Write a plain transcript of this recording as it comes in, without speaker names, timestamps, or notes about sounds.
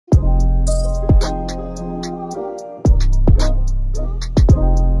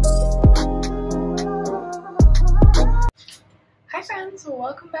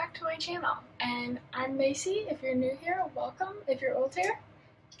welcome back to my channel, and I'm Macy. If you're new here, welcome. If you're old here,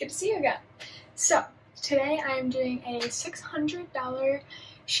 good to see you again. So, today I am doing a $600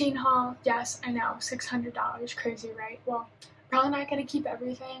 SHEIN haul. Yes, I know, $600, crazy, right? Well, probably not going to keep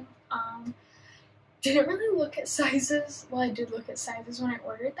everything. Didn't really look at sizes. Well, I did look at sizes when I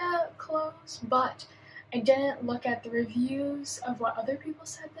ordered that clothes, but I didn't look at the reviews of what other people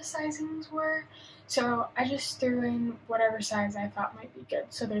said the sizings were. So I just threw in whatever size I thought might be good.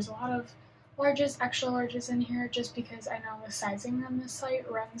 So there's a lot of larges, extra larges in here just because I know the sizing on this site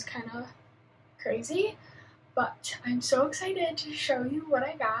runs kind of crazy. But I'm so excited to show you what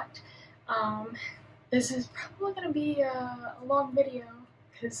I got. This is probably going to be a long video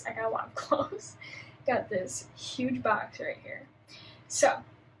because I got a lot of clothes. Got this huge box right here. So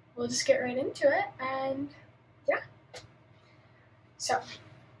we'll just get right into it, and yeah. So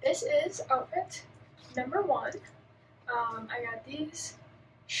this is outfit number one. I got these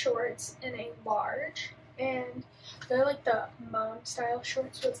shorts in a large, and they're like the mom style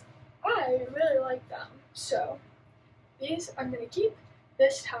shorts, which I really like them. So these I'm gonna keep.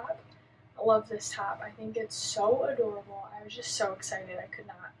 This top, I love this top. I think it's so adorable. I was just so excited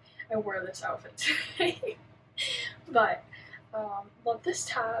I wore this outfit today. But love this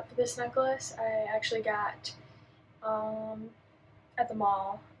top. This necklace I actually got at the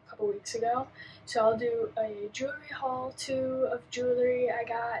mall a couple weeks ago. So I'll do a jewelry haul too of jewelry I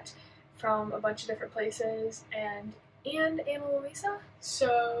got from a bunch of different places and Ana Luisa.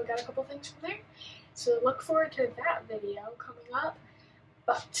 So got a couple things from there. So look forward to that video coming up.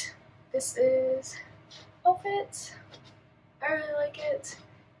 But this is outfits. I really like it.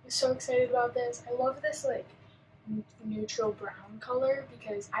 I'm so excited about this. I love this like neutral brown color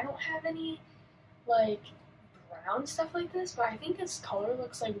because I don't have any like brown stuff like this, but I think this color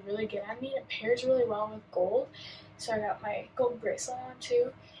looks like really good on me. It pairs really well with gold. So I got my gold bracelet on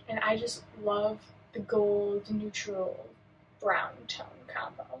too, and I just love the gold neutral brown tone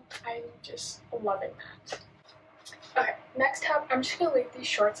combo. I'm just loving that. Okay, next top, I'm just gonna leave these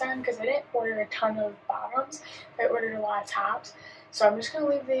shorts on because I didn't order a ton of bottoms. I ordered a lot of tops. So I'm just going to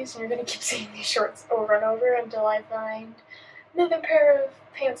leave these, and you're going to keep seeing these shorts over and over until I find another pair of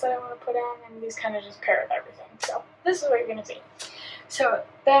pants that I want to put on, and these kind of just pair with everything. So this is what you're going to see. So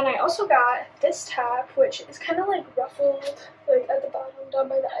then I also got this top, which is kind of like ruffled, like at the bottom down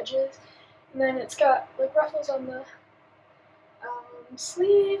by the edges. And then it's got like ruffles on the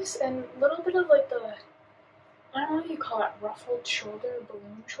sleeves and a little bit of like the, I don't know if you call that ruffled shoulder,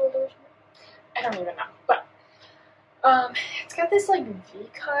 balloon shoulder or something. I don't even know, but it's got this like V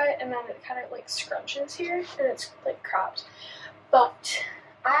cut, and then it kind of like scrunches here, and it's like cropped. But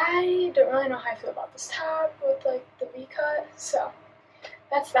I don't really know how I feel about this top with like the V cut, so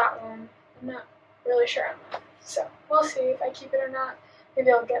that's that one. I'm not really sure on that, so we'll see if I keep it or not.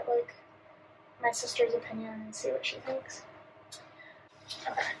 Maybe I'll get like my sister's opinion and see what she thinks.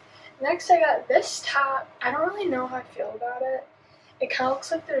 Okay, next I got this top. I don't really know how I feel about it. It kind of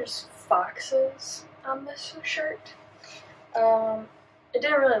looks like there's foxes on this shirt. It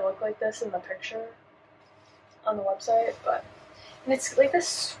didn't really look like this in the picture on the website, but and it's like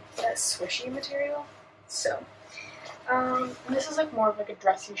this that swishy material. So, and this is like more of like a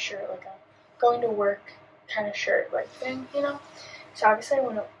dressy shirt, like a going to work kind of shirt like thing, you know. So obviously I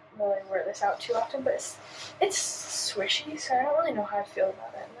wouldn't really wear this out too often, but it's swishy, so I don't really know how I feel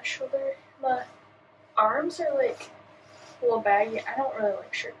about it. And the shoulder, the arms are like a little baggy. I don't really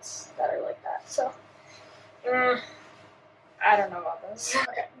like shirts that are like that, so. I don't know about this.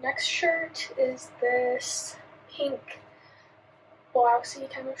 Okay, next shirt is this pink blousey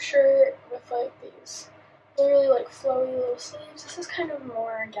kind of shirt with like these really like flowy little sleeves. This is kind of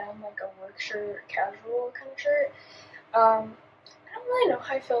more, again, like a work shirt, casual kind of shirt. I don't really know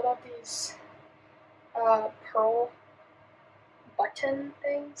how I feel about these pearl button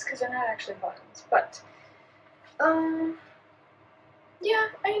things because they're not actually buttons, but yeah,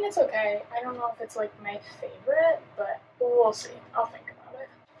 I mean, it's okay. I don't know if it's like my favorite, but we'll see. I'll think about it.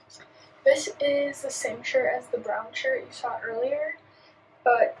 This is the same shirt as the brown shirt you saw earlier,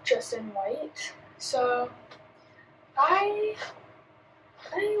 but just in white. So I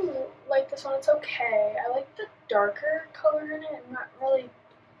like this one. It's okay. I like the darker color in it. I'm not really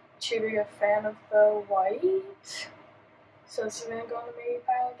too big a fan of the white. So this is gonna go in the maybe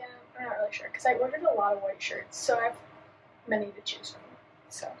pile again. I'm not really sure because I ordered a lot of white shirts, so I have many to choose from.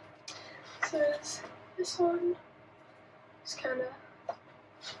 So this one is kind of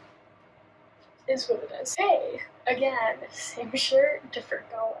is what it is. Hey, again, same shirt,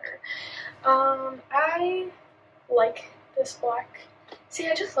 different color. I like this black See,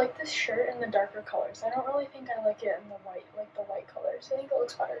 I just like this shirt in the darker colors. I don't really think I like it in the white, like the light colors. I think it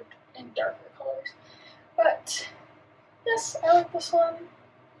looks better in darker colors. But yes, I like this one.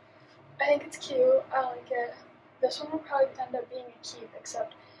 I think it's cute. I like it. This one will probably end up being a keep,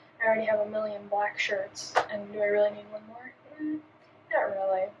 except I already have a million black shirts, and do I really need one more? Not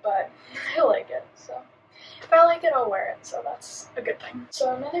really, but I like it, so if I like it, I'll wear it, so that's a good thing.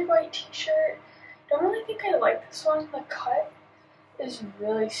 So another white t-shirt. Don't really think I like this one. The cut is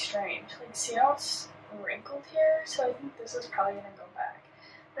really strange. Like, see how it's wrinkled here? So I think this is probably gonna go back.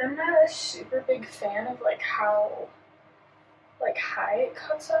 I'm not a super big fan of like how like high it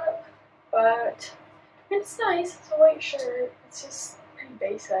cuts up, but it's nice. It's a white shirt. It's just pretty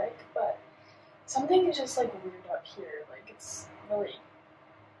basic, but something is just like weird up here. Like, it's really,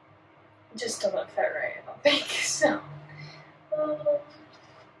 it just doesn't fit right, I don't think. So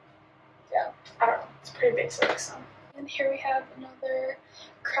yeah, I don't know. It's pretty basic. So, and here we have another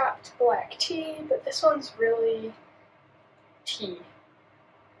cropped black tee, but this one's really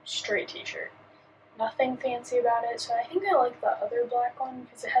straight t-shirt. Nothing fancy about it, so I think I like the other black one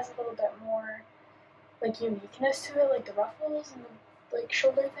because it has a little bit more like uniqueness to it, like the ruffles and the like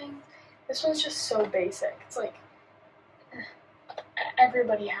shoulder things. This one's just so basic. It's like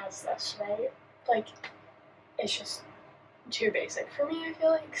everybody has this, right? Like, it's just too basic for me, I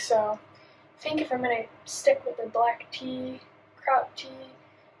feel like. So I think if I'm gonna stick with the black tee, crop tee,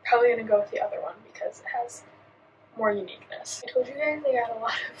 probably gonna go with the other one because it has more uniqueness. I told you guys I got a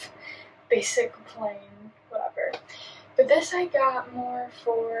lot of basic, plain, whatever. But this I got more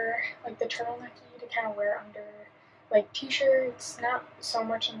for like the turtlenecky to kind of wear under like t-shirts, not so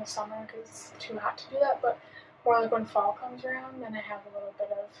much in the summer because it's too hot to do that, but more like when fall comes around, then I have a little bit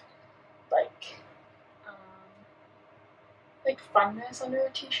of like funness under a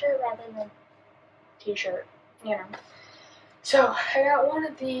t-shirt rather than t-shirt, you know. So I got one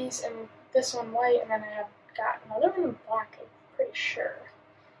of these and this one white, and then I have got another one in black, I'm pretty sure.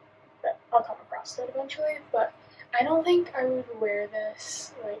 But I'll come across it eventually, but I don't think I would wear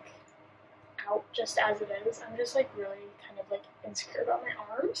this like out just as it is. I'm just like really kind of like insecure about my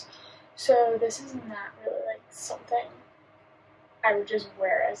arms, so this is not really like something I would just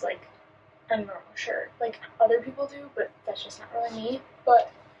wear as like a normal shirt like other people do, but that's just not really me.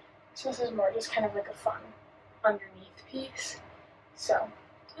 But so this is more just kind of like a fun underneath piece. So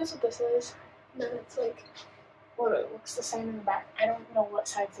that's what this is. And then it's like, well, it looks the same in the back. I don't know what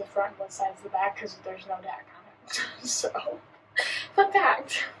side's the front and what side's the back because there's no tag on it. So, fun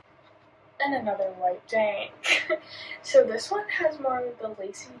fact. And another white tank. So this one has more of the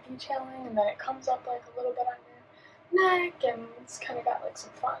lacy detailing, and then it comes up like a little bit on your neck, and it's kind of got like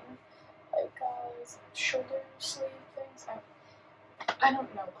some fun like shoulder sleeve things. I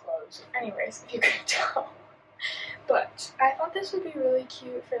don't know clothes. Anyways, if you could tell. But I thought this would be really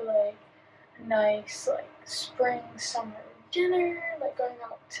cute for like a nice like spring summer dinner, like going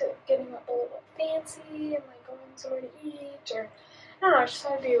out to getting a little bit fancy and like going somewhere to eat, or I don't know, I just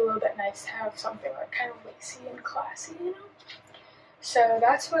thought it'd be a little bit nice to have something like kind of lacy and classy, you know? So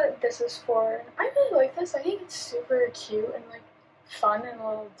that's what this is for. And I really like this. I think it's super cute and like fun and a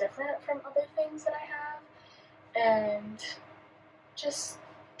little different from other things that I have. And just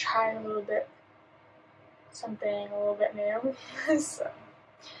try a little bit something a little bit new. So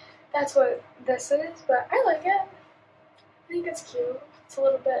that's what this is, but I like it. I think it's cute. It's a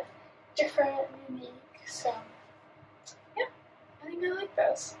little bit different and unique, so yeah, I think I like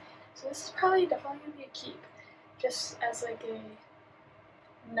this. So this is probably definitely going to be a keep, just as like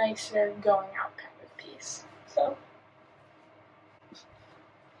a nicer going out kind of piece.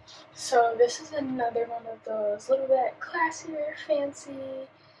 So this is another one of those little bit classier, fancy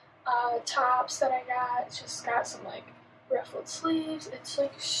tops that I got. It's just got some like ruffled sleeves. It's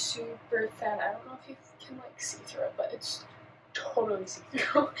like super thin. I don't know if you can like see through it, but it's totally see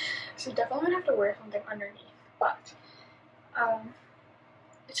through. So definitely gonna have to wear something underneath. But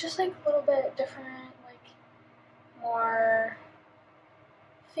it's just like a little bit different, like more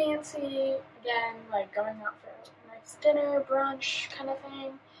fancy. Again, like going out for a nice dinner, brunch kind of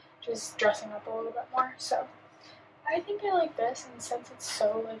thing. Just dressing up a little bit more. So I think I like this, and since it's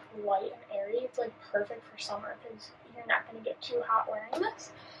so like light and airy, it's like perfect for summer because you're not going to get too hot wearing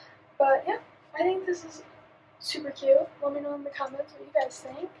this. But yeah, I think this is super cute. Let me know in the comments what you guys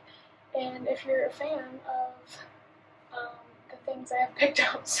think, and if you're a fan of the things I have picked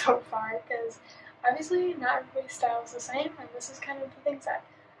out so far, because obviously not everybody's style is the same, and this is kind of the things that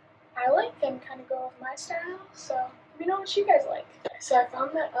I like and kind of go with my style. So let me know what you guys like. So I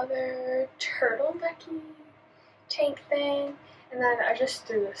found that other turtlenecky tank thing, and then I just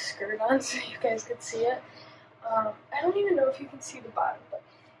threw the skirt on so you guys could see it. I don't even know if you can see the bottom, but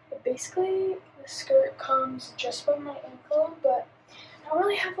basically the skirt comes just by my ankle, but I don't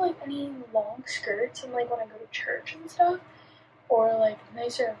really have like any long skirts, and like when I go to church and stuff, or like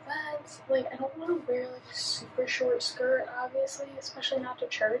nicer events, like I don't want to wear like a super short skirt, obviously, especially not to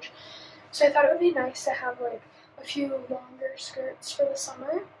church. So I thought it would be nice to have like a few longer skirts for the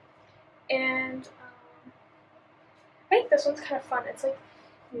summer, and I think this one's kind of fun. It's like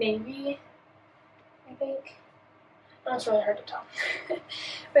navy, I think. Oh, it's really hard to tell.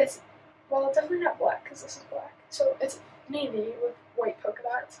 But it's, well, it's definitely not black because this is black. So it's navy with white polka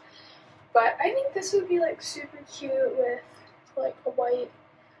dots. But I think this would be like super cute with like a white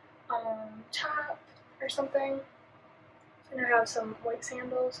top or something. And I have some white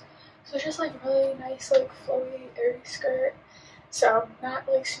sandals. So it's just like really nice, like flowy, airy skirt. So not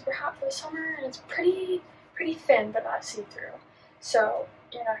like super hot for the summer, and it's pretty thin but not see-through. So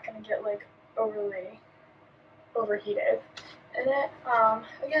you're not gonna get like overly overheated. And then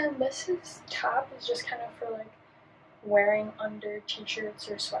again, top is just kind of for like wearing under t-shirts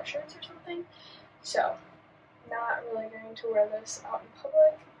or sweatshirts or something. So not really going to wear this out in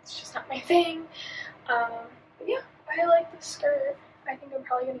public. It's just not my thing. But yeah, I like this skirt. I think I'm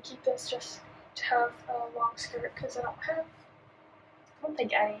probably gonna keep this just to have a long skirt because I don't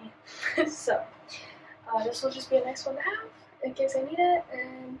think any. So this will just be a nice one to have in case I need it.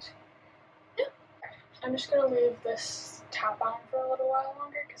 And yeah, I'm just gonna leave this top on for a little while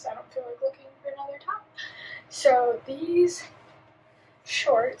longer because I don't feel like looking for another top. So these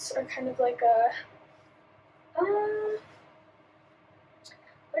shorts are kind of like a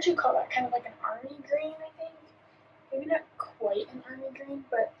what do you call that? Kind of like an army green, I think. Maybe not quite an army green,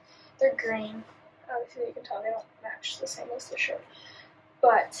 but they're green. Obviously, you can tell they don't match the same as the shirt.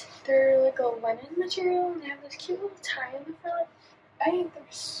 But they're like a linen material, and they have this cute little tie in the front. I think they're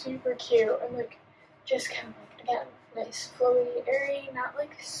super cute, and like just kind of like, again, nice flowy, airy, not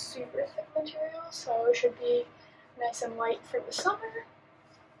like super thick material, so it should be nice and light for the summer.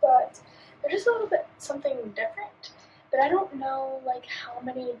 But they're just a little bit something different. But I don't know like how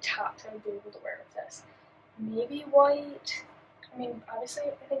many tops I would be able to wear with this. Maybe white. I mean, obviously,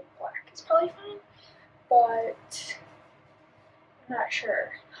 I think black is probably fine, but I'm not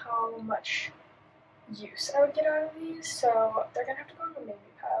sure how much use I would get out of these, so they're gonna have to go in the maybe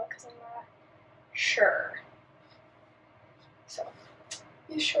pile because I'm not sure. So,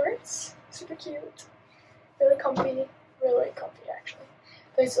 these shorts, super cute, really comfy actually.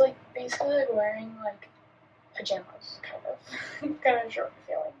 But it's like basically like wearing like pajamas, kind of short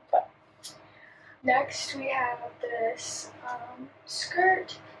feeling. But next we have this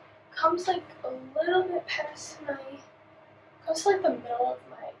skirt. Comes like a little bit past comes to like the middle of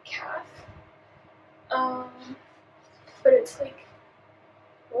my calf. But it's like,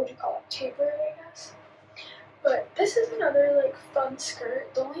 what would you call it? Tapered, I guess. But this is another like fun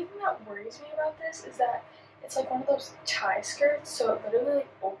skirt. The only thing that worries me about this is that it's like one of those tie skirts, so it literally like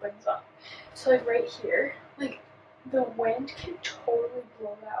opens up. So like right here, like the wind can totally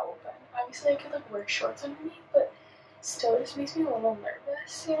blow that open. Obviously I could like wear shorts underneath, but still just makes me a little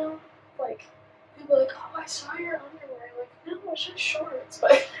nervous, you know? Like people are like, oh, I saw your underwear. Like, no, it's just shorts.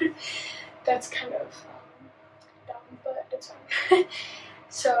 But that's kind of dumb, but it's fine.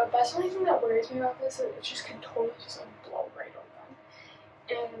 So that's the only thing that worries me about this. Is it just can totally just like blow right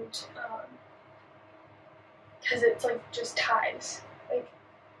open. And because it's like just ties, like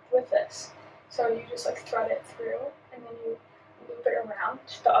with this. So you just like thread it through, and then you loop it around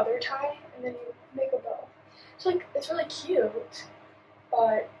the other tie, and then you make a bow. So like it's really cute,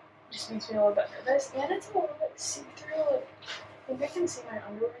 but it just makes me a little bit nervous. And it's a little bit see-through. Like I think I can see my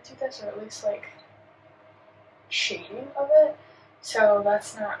underwear through this, or at least like shading of it. So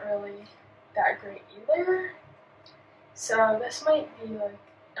that's not really that great either. So this might be like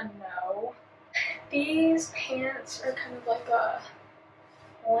a no. These pants are kind of like a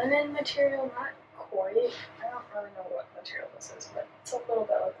linen material, not quite. I don't really know what material this is, but it's a little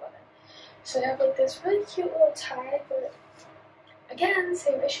bit like linen. So they have like this really cute little tie, but again,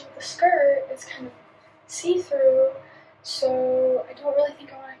 same issue with the skirt. It's kind of see-through, so I don't really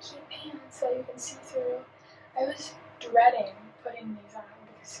think I want to keep pants that you can see through. I was dreading putting these on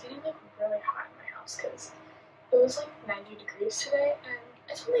because it's getting like really hot in my house because it was like 90 degrees today, and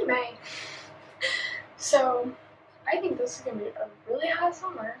it's only May. So I think this is gonna be a really hot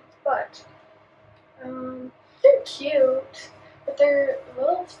summer, but they're cute, but they're a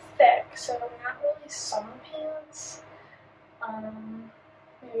little thick, so not really summer pants.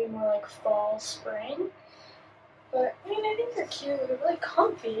 Maybe more like fall, spring. But I mean, I think they're cute. They're really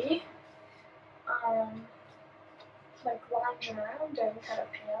comfy. Like lounging around in kind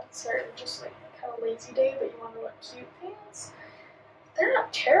of pants, or just like kind of a lazy day but you want to look cute pants. They're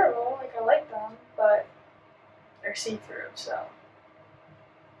not terrible, like I like them, but they're see-through, so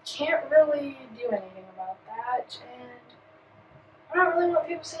can't really do anything about that, and I don't really want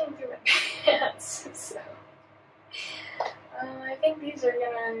people seeing through my pants, so I think these are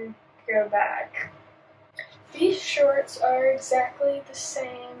gonna go back. These shorts are exactly the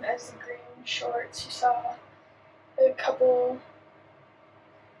same as the green shorts you saw a couple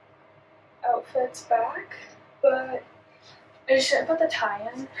outfits back, but I just didn't put the tie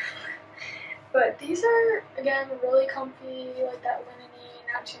in. But these are, again, really comfy, like that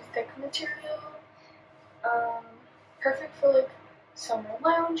linen-y, not too thick material. Perfect for like summer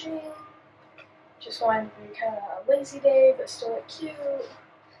lounging. Just wanted to be kind of a lazy day, but still look cute.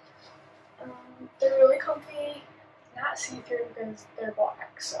 They're really comfy, not see-through because they're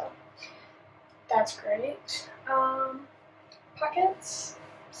black, so that's great. Pockets.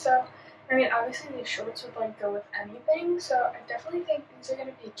 So, I mean, obviously these shorts would like go with anything, so I definitely think these are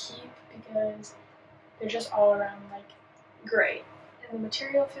gonna be a keep because they're just all around like great, and the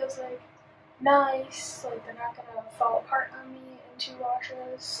material feels like nice. Like they're not gonna fall apart on me in 2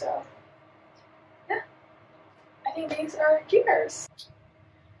 washes. So, yeah, I think these are keepers.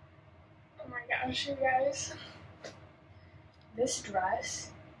 Oh my gosh, you guys. This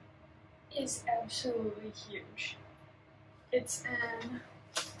dress is absolutely huge. It's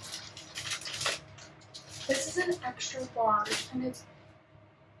this is an extra large and it's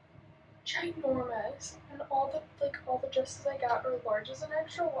ginormous, and all the dresses I got are larges and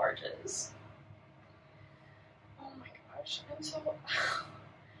extra larges. Oh my gosh, I'm so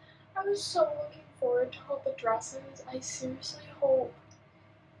I was so looking forward to all the dresses. I seriously hope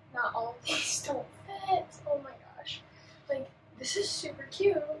not all of these don't fit. Oh my gosh. Like, this is super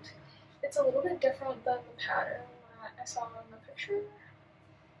cute. It's a little bit different than the pattern that I saw in the picture.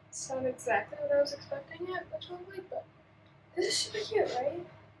 It's not exactly what I was expecting it, but this is super cute, right?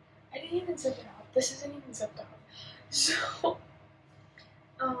 I didn't even zip it up. This isn't even zipped up. So,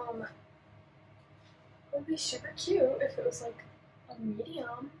 it would be super cute if it was like a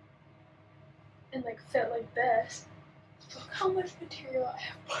medium and like fit like this. Look how much material I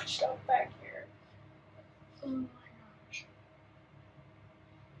have pushed up back here. Oh my gosh.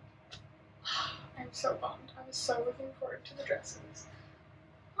 I'm so bummed. I was so looking forward to the dresses.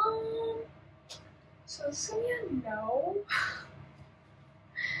 So this is gonna be a no.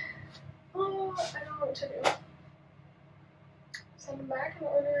 Oh, I don't know what to do. Send them back and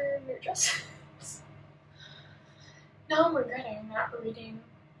order new dresses. Now I'm regretting not reading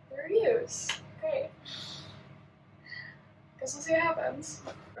the reviews. Great. Guess we'll see what happens.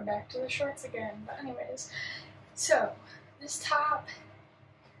 We're back to the shorts again, but anyways. So, this top,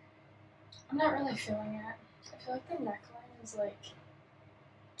 I'm not really feeling it. I feel like the neckline is like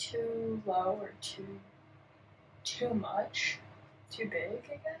too low or too much, too big,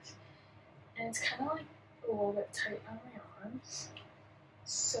 I guess. And it's kind of like a little bit tight on my arms.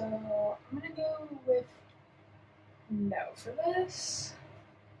 So I'm gonna go with no for this.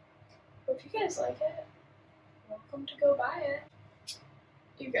 But if you guys like it, welcome to go buy it.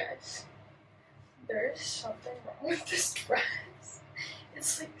 You guys, there's something wrong with this dress.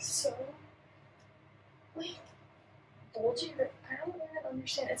 It's like so like bulgy. I don't even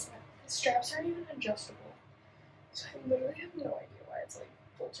understand. It's not, the straps aren't even adjustable. So I literally have no idea why it's like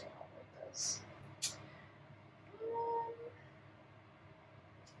bulging out like this.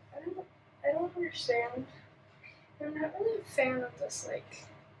 I don't understand. I'm not really a fan of this, like,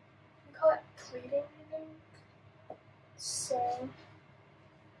 we call it pleating, I think. So,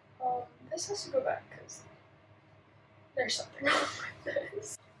 this has to go back because there's something wrong with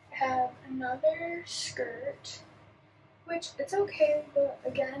this. I have another skirt, which it's okay, but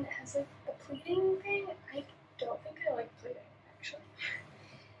again, it has like the pleating thing. I don't think I like pleating, actually.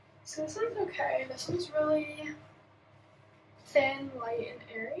 So this one's okay. This one's really thin, light, and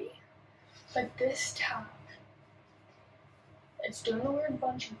airy. But this top, it's doing a weird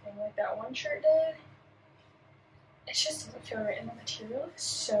bunching thing like that one shirt did. It just doesn't feel right, and the material is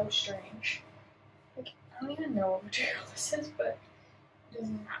so strange. Like, I don't even know what material this is, but it does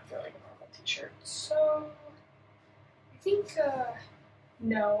not feel like a normal t-shirt. So, I think,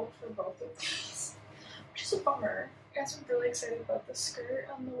 no for both of these, which is a bummer. I guess I'm really excited about the skirt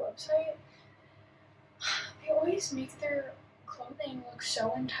on the website. They always make their clothing look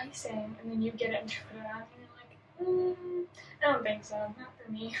so enticing, and then you get it and put it on, and you're like, I don't think so, not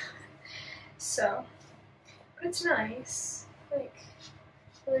for me. So, but it's nice, like,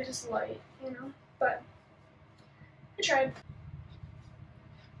 really just light, you know, but I tried.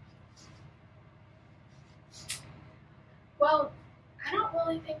 Well, I I don't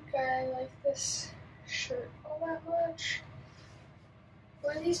really think I like this shirt all that much.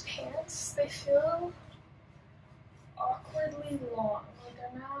 Or these pants, they feel awkwardly long. Like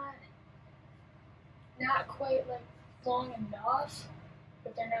they're not quite like long enough,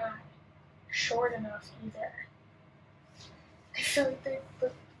 but they're not short enough either. I feel like they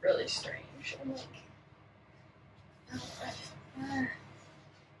look really strange. I'm like,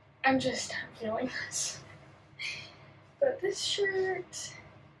 I'm feeling this. But this shirt,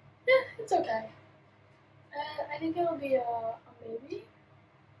 yeah, it's okay. I think it'll be a maybe.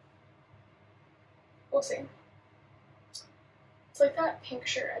 We'll see. It's like that pink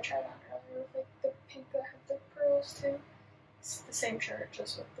shirt I tried on earlier with like the pink that had the pearls too. It's the same shirt,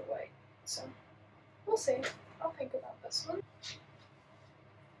 just with the white. So, we'll see. I'll think about this one.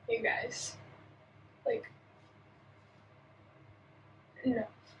 You guys, like, no.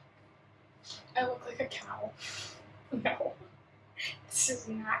 I look like a cow. No. This is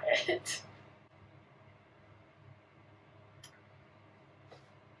not it.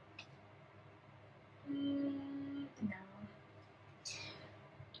 No.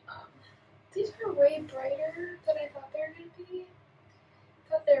 These are way brighter than I thought they were going to be. I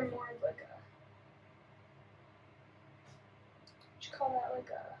thought they were more of like a, what you call that,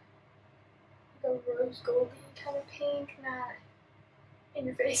 like a rose goldy kind of pink, not in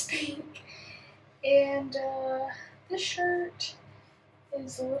your face pink. And this shirt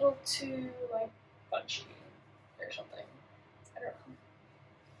is a little too like bunchy or something. I don't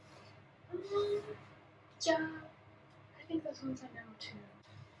know. Yeah, I think this one's a no too.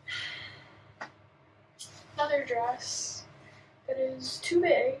 Another dress that is too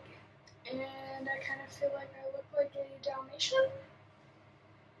big, and I kind of feel like I look like a Dalmatian.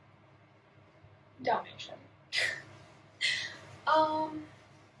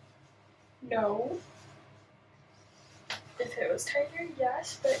 No. If it was tighter,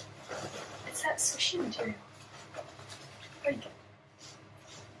 yes, but it's that swishy material. Like,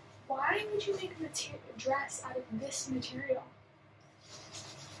 why would you make a dress out of this material?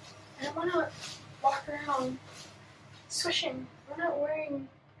 I don't want to walk around swishing. I'm not wearing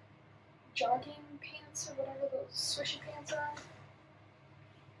jogging pants or whatever those swishy pants are.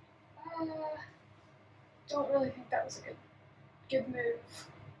 Don't really think that was a good move.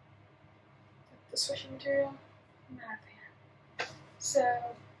 The swishy material, I'm not a fan. So,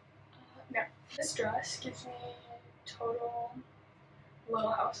 no. This dress gives me total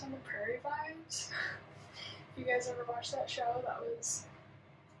Little House on the Prairie vibes. If you guys ever watched that show, that was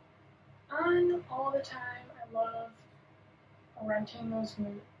on all the time. I love renting those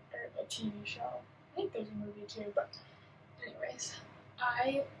movies, or a TV show. I think there's a movie too, but anyways,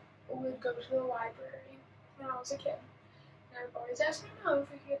 I would go to the library when I was a kid. And I would always ask my mom if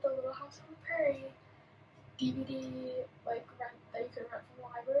we could get the Little House on the Prairie DVD, like, rent that you could rent from the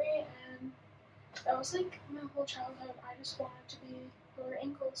library, and that was like my whole childhood. I just wanted to be lower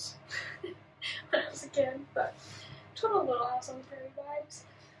ankles when I was a kid, but total Little House on the Prairie vibes.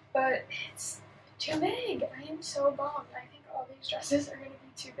 But it's too big. I am so bummed. I think all these dresses are going to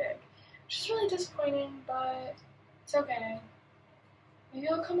be too big, which is really disappointing, but it's okay. Maybe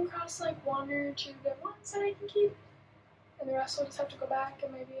I'll come across like one or two good ones that I can keep, and the rest will just have to go back,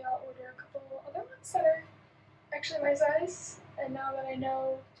 and maybe I'll order a couple other ones that are actually my size. And now that I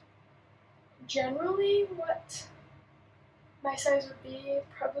know generally what my size would be,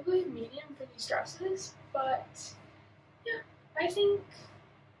 probably medium for these dresses, but yeah, I think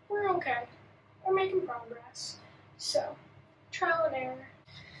we're okay. We're making progress. So, trial and error.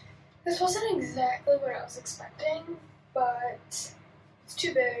 This wasn't exactly what I was expecting, but it's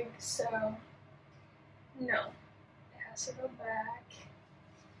too big, so no. It has to go back.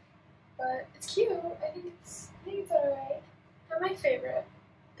 But it's cute. I think it's alright. Not my favorite,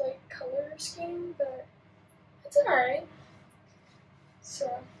 like, color scheme, but it's alright. So,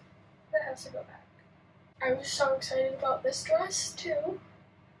 that has to go back. I was so excited about this dress, too.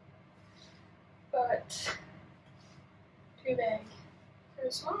 But too big. If it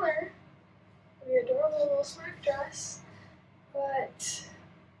was smaller, it would be an adorable little smack dress. But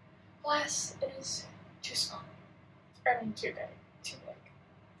alas, it is too small. I mean, too big. Too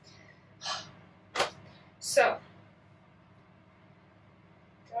big. So,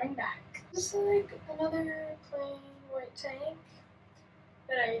 going back. This is like another plain white tank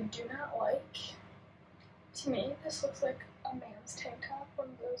that I do not like. To me, this looks like a man's tank top, one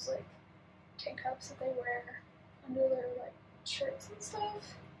of those like tank tops that they wear under their like shirts and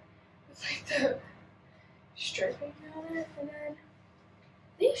stuff, with like the striping on it. And then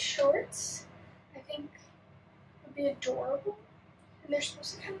these shorts, I think, would be adorable, and they're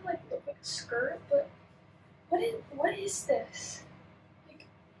supposed to kind of like look like a skirt, but what is this?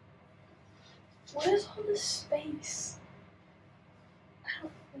 What is all this space? I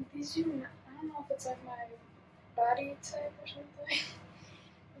don't like these do not, I don't know if it's like my body type or something.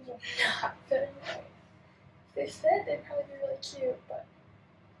 These are not fitting right. If they fit, they'd probably be really cute, but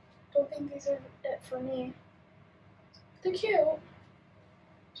I don't think these are it for me. They're cute,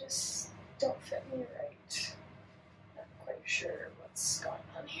 just don't fit me right. Not quite sure what's going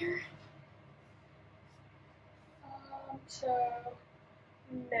on here. So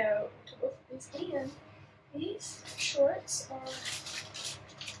no to both of these, and these shorts are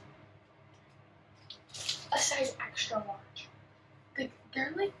a size extra large. Like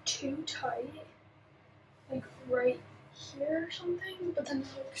they're like too tight, like right here or something, but then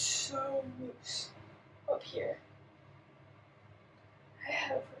they're like so loose up here. I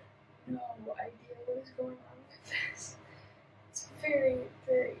have no idea what is going on with this. It's very,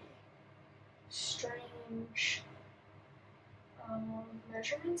 very strange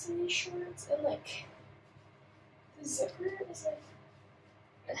measurements in these shorts, and like the zipper is like,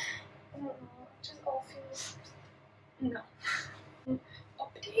 I don't know, it just all feels, no.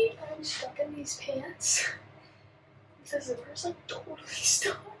 Update, I'm stuck in these pants. The zipper's like totally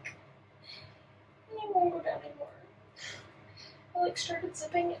stuck. And it won't go down anymore. I like started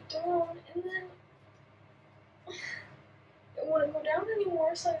zipping it down, and then it wouldn't go down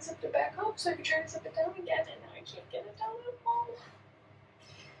anymore, so I zipped it back up so I could try to zip it down again, and now I can't get it down at all.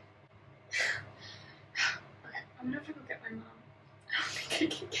 Okay, I'm gonna have to go get my mom. I don't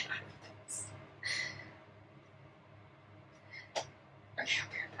think I can get out of this. Okay, I'll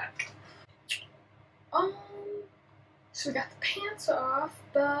be right back. So we got the pants off,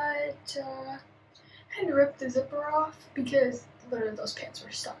 but I had to rip the zipper off because literally those pants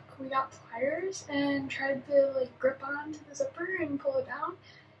were stuck. We got pliers and tried to like grip onto the zipper and pull it down.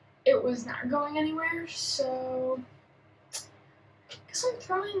 It was not going anywhere, so I guess I'm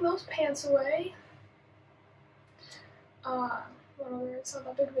throwing those pants away. Whatever, it's not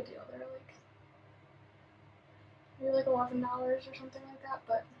that big of a deal. They're like maybe like $11 or something like that,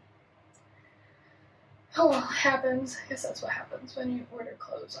 but oh well, it happens. I guess that's what happens when you order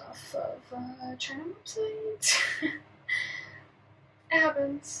clothes off of China websites. It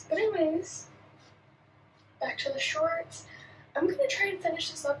happens. But anyways, back to the shorts. I'm gonna try and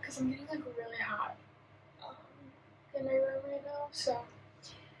finish this up because I'm getting like really hot in my room right now. So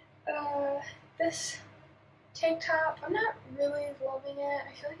this tank top, I'm not really loving it.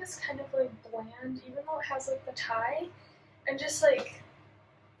 I feel like it's kind of like bland, even though it has like the tie. I'm just like,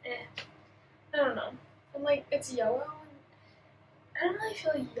 I don't know. And like it's yellow, and I don't really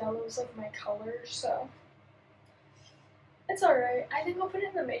feel like yellow is like my color, so it's alright. I think I'll put it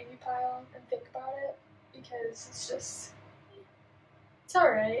in the maybe pile and think about it because it's just, it's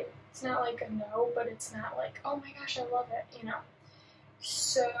alright. It's not like a no, but it's not like, oh my gosh, I love it, you know.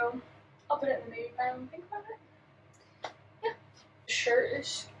 So I'll put it in the maybe pile and think about it. Yeah. The shirt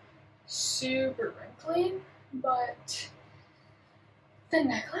is super wrinkly, but the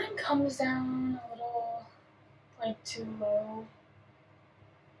neckline comes down a little like too low.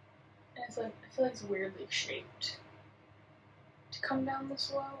 And it's like, I feel like it's weirdly shaped to come down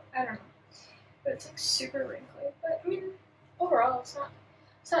this low. I don't know. But it's like super wrinkly. But I mean, overall it's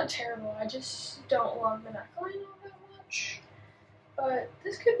not terrible. I just don't love the neckline all that much. But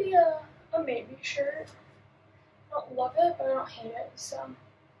this could be a maybe shirt. I don't love it, but I don't hate it. So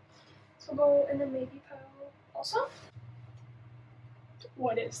we'll go in the maybe pile also.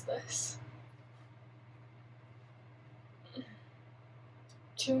 What is this?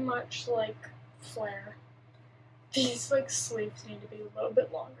 Too much like flare. These like sleeves need to be a little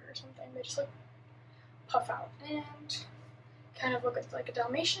bit longer or something. They just like puff out and kind of look like a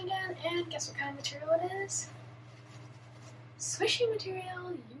Dalmatian again. And guess what kind of material it is? Swishy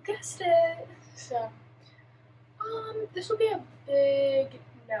material, you guessed it. So this will be a big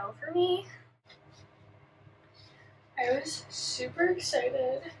no for me. I was super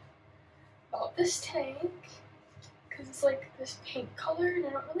excited about this tank because it's like this pink color, and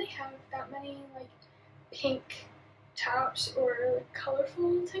I don't really have that many like pink tops or like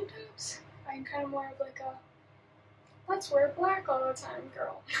colorful tank tops. I'm kind of more of like a let's wear black all the time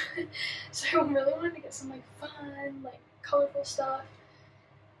girl. So I really wanted to get some like fun, like colorful stuff,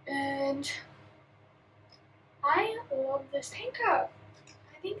 and I love this tank top.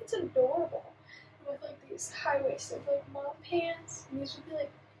 I think it's adorable with like these high-waisted like mom pants, and these would be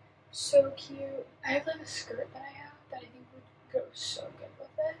like so cute. I have like a skirt that I have that I think would go so good with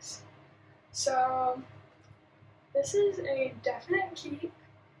this. So this is a definite keep.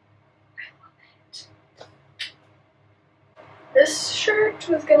 I love it. This shirt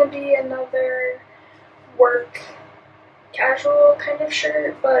was gonna be another work casual kind of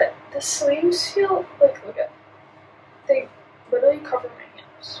shirt, but the sleeves feel like, look at, they literally cover my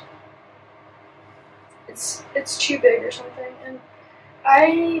hands. It's too big or something, and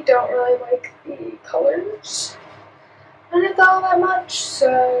I don't really like the colors on it all that much,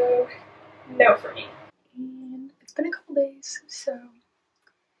 so no for me. And it's been a couple days, so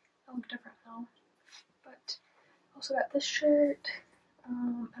I look different now. But I also got this shirt.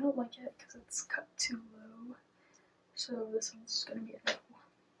 I don't like it because it's cut too low, so this one's gonna be a no.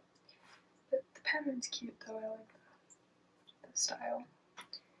 But the pattern's cute though. I like the style.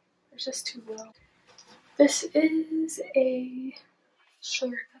 It's just too low. This is a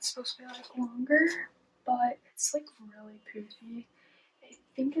shirt that's supposed to be like longer, but it's like really poofy. I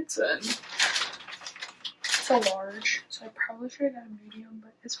think it's a large, so I probably should have got a medium,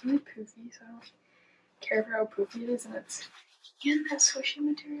 but it's really poofy, so I don't care for how poofy it is, and it's in that squishy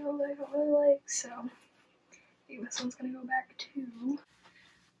material that I don't really like, so I think this one's gonna go back too.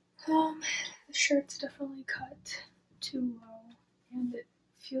 The shirt's definitely cut too low, and it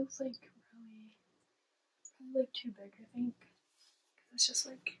feels like really too big, I think. It's just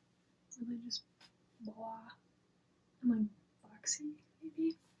like really just blah and like boxy,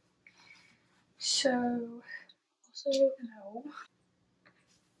 maybe. So, also, no.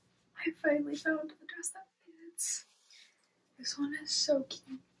 I finally found the dress that fits. This one is so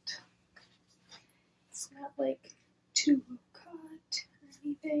cute. It's not like too low cut or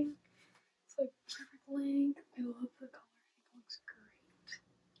anything. It's like perfect length. I love the color. I think it looks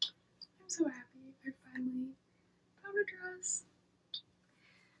great. I'm so happy I finally found a dress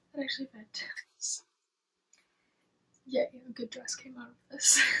that actually fit. Yay, a good dress came out of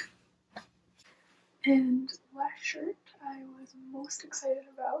this. And last shirt I was most excited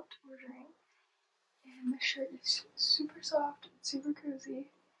about ordering. And this shirt is super soft and super cozy.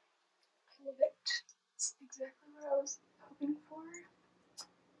 I love it. It's exactly what I was hoping for.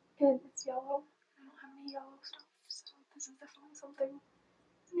 And it's yellow. I don't have any yellow stuff, so this is definitely something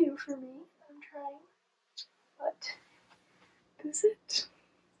new for me. I'm trying. But this is it.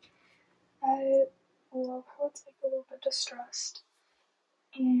 I love how it's like a little bit distressed.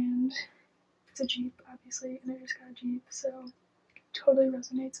 And it's a Jeep, obviously, and I just got a Jeep, so it totally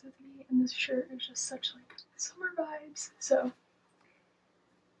resonates with me. And this shirt is just such like summer vibes. So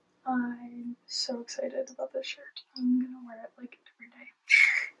I'm so excited about this shirt. I'm gonna wear it like every day.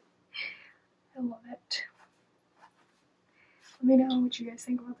 I love it. Let me know what you guys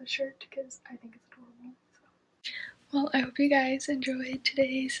think about this shirt because I think it's adorable. So. Well, I hope you guys enjoyed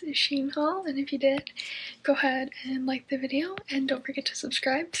today's SHEIN haul, and if you did, go ahead and like the video and don't forget to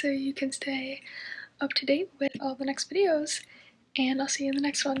subscribe so you can stay up to date with all the next videos. And I'll see you in the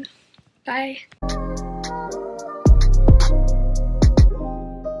next one. Bye!